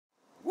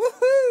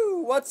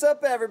What's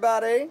up,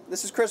 everybody?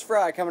 This is Chris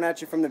Fry coming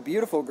at you from the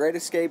beautiful Great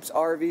Escapes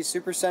RV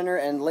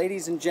Supercenter. And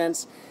ladies and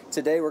gents,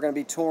 today we're going to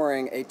be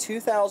touring a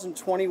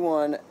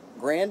 2021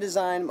 Grand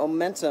Design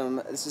Momentum.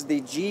 This is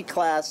the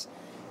G-Class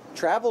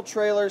travel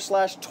trailer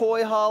slash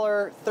toy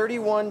hauler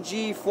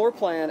 31G floor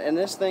plan, and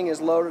this thing is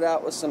loaded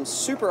out with some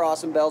super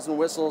awesome bells and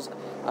whistles.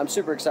 I'm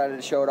super excited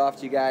to show it off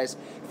to you guys.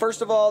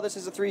 First of all, this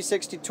is a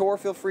 360 tour.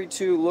 Feel free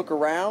to look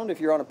around. If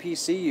you're on a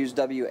PC, use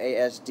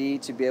WASD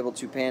to be able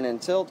to pan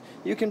and tilt.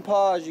 You can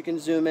pause, you can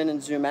zoom in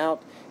and zoom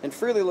out, and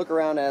freely look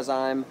around as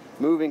I'm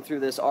moving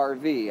through this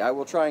RV. I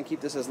will try and keep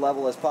this as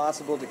level as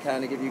possible to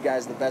kind of give you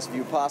guys the best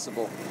view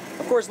possible.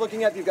 Of course,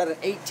 looking up, you've got an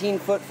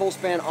 18-foot full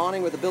span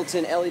awning with a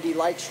built-in LED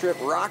light strip,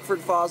 Rockford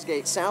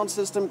Fosgate sound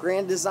system.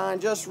 Grand Design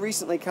just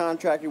recently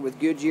contracted with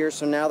Goodyear,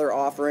 so now they're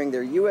offering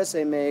their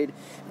USA-made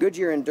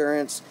Goodyear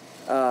Endurance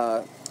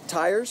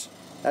tires.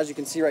 As you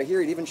can see right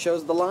here, it even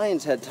shows the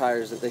Lion's Head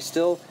tires that they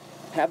still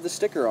have the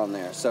sticker on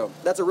there. So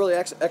that's a really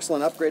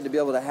excellent upgrade to be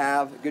able to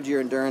have Goodyear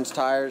Endurance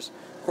tires.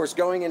 Of course,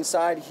 going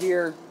inside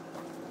here,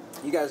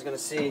 you guys are going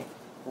to see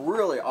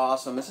really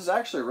awesome. This is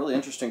actually a really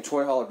interesting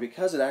toy hauler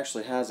because it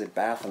actually has a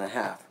bath and a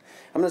half.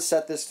 I'm going to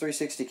set this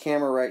 360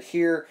 camera right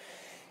here.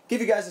 Give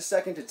you guys a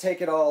second to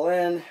take it all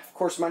in. Of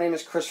course, my name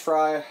is Chris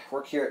Fry. I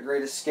work here at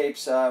Great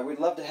Escapes. We'd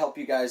love to help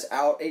you guys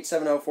out.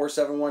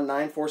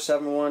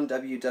 870-471-9471,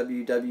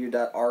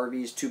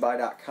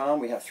 www.rvs2buy.com.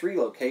 We have 3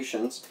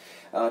 locations.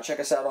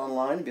 Check us out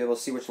online and be able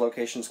to see which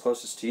location is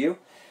closest to you.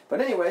 But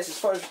anyways, as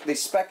far as the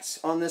specs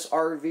on this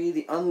RV,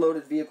 the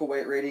unloaded vehicle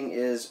weight rating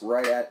is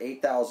right at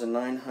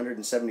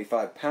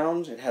 8,975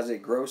 pounds. It has a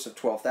gross of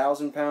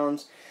 12,000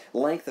 pounds,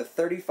 length of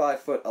 35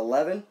 foot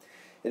 11.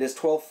 It is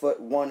 12 foot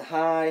 1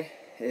 high.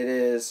 It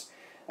has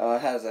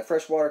a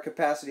freshwater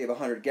capacity of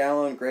 100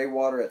 gallon, gray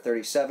water at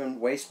 37,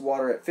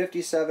 wastewater at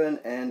 57,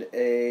 and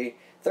a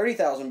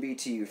 30,000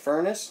 BTU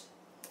furnace.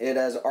 It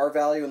has R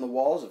value in the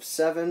walls of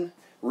 7,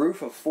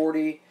 roof of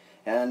 40,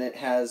 and it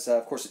has,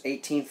 of course, an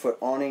 18-foot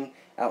awning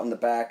out in the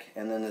back,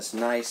 and then this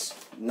nice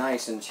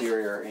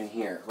interior in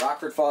here.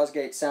 Rockford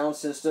Fosgate sound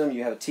system.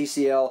 You have a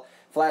TCL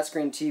flat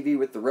screen TV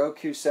with the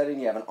Roku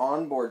setting. You have an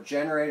onboard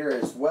generator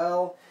as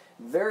well.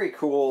 Very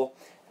cool.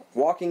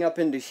 Walking up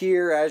into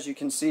here, as you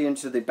can see,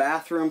 into the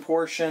bathroom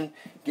portion,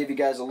 give you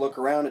guys a look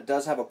around. It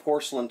does have a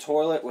porcelain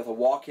toilet with a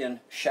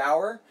walk-in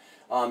shower.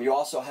 You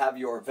also have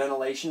your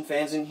ventilation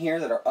fans in here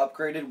that are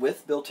upgraded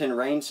with built-in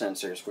rain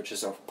sensors, which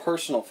is a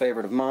personal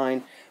favorite of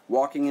mine.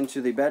 Walking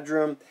into the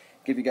bedroom,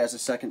 give you guys a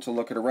second to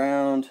look it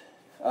around.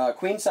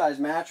 Queen-size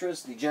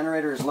mattress. The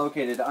generator is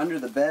located under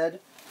the bed.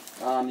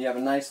 You have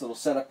a nice little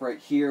setup right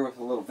here with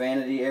a little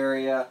vanity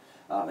area.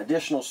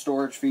 Additional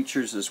storage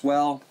features as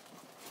well.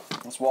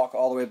 Let's walk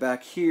all the way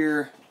back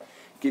here.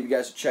 Give you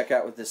guys a check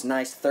out with this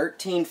nice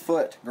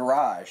 13-foot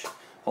garage.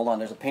 Hold on,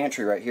 there's a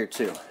pantry right here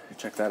too.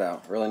 Check that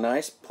out. Really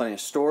nice. Plenty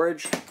of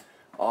storage.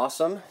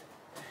 Awesome.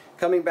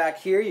 Coming back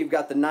here, you've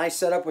got the nice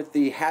setup with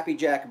the Happy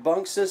Jack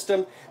bunk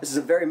system. This is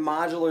a very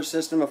modular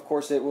system. Of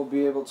course, it will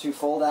be able to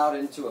fold out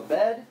into a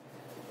bed,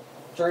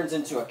 turns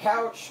into a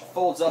couch,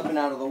 folds up and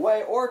out of the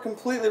way, or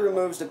completely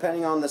removes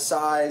depending on the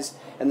size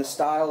and the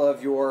style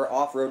of your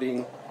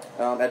off-roading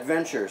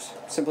adventures.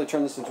 Simply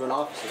turn this into an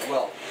office as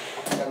well.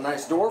 Got a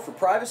nice door for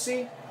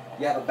privacy.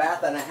 You have a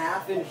bath and a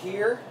half in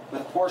here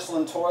with a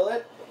porcelain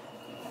toilet.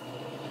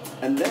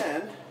 And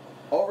then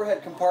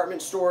overhead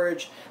compartment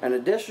storage, an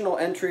additional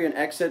entry and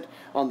exit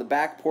on the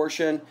back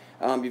portion.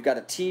 You've got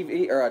a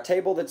TV or a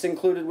table that's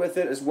included with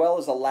it, as well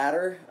as a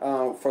ladder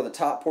for the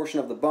top portion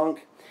of the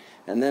bunk.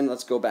 And then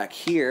let's go back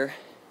here.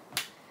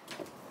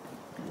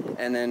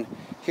 And then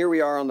here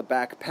we are on the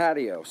back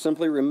patio.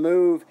 Simply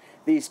remove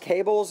these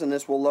cables and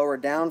this will lower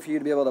down for you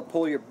to be able to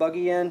pull your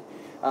buggy in.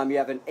 You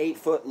have an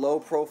 8-foot low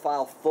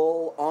profile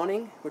full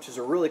awning, which is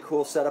a really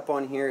cool setup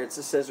on here. It's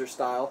a scissor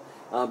style,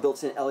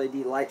 built-in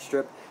LED light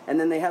strip. And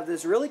then they have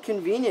this really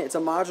convenient, it's a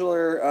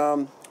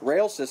modular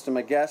rail system,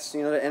 I guess,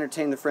 you know, to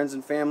entertain the friends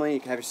and family. You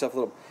can have yourself a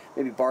little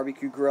maybe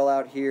barbecue grill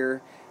out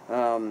here,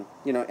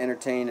 you know,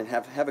 entertain and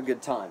have a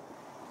good time.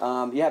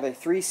 You have a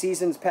 3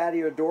 Seasons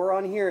patio door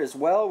on here as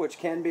well, which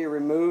can be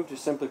removed.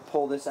 Just simply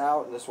pull this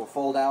out and this will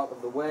fold out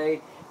of the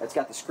way. It's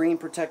got the screen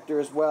protector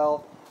as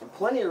well, and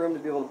plenty of room to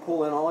be able to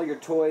pull in all your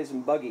toys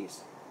and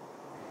buggies.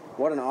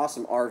 What an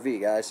awesome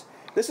RV, guys.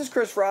 This is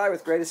Chris Fry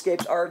with Great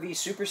Escapes RV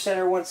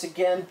Supercenter once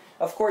again.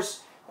 Of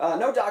course,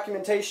 no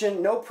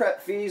documentation, no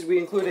prep fees. We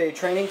include a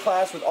training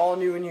class with all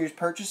new and used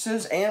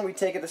purchases, and we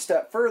take it a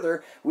step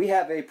further. We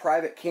have a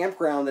private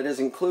campground that is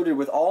included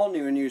with all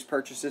new and used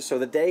purchases, so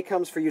the day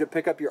comes for you to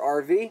pick up your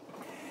RV.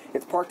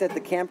 It's parked at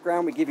the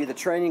campground. We give you the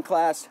training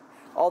class,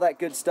 all that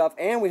good stuff,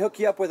 and we hook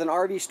you up with an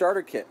RV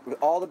starter kit with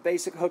all the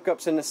basic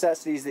hookups and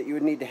necessities that you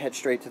would need to head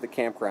straight to the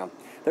campground.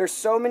 There's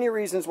so many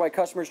reasons why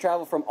customers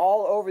travel from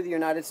all over the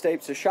United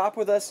States to shop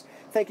with us.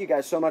 Thank you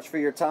guys so much for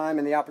your time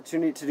and the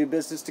opportunity to do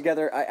business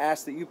together. I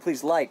ask that you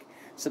please like,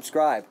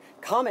 subscribe,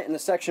 comment in the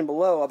section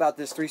below about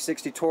this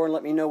 360 tour and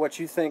let me know what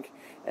you think,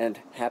 and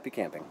happy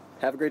camping.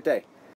 Have a great day.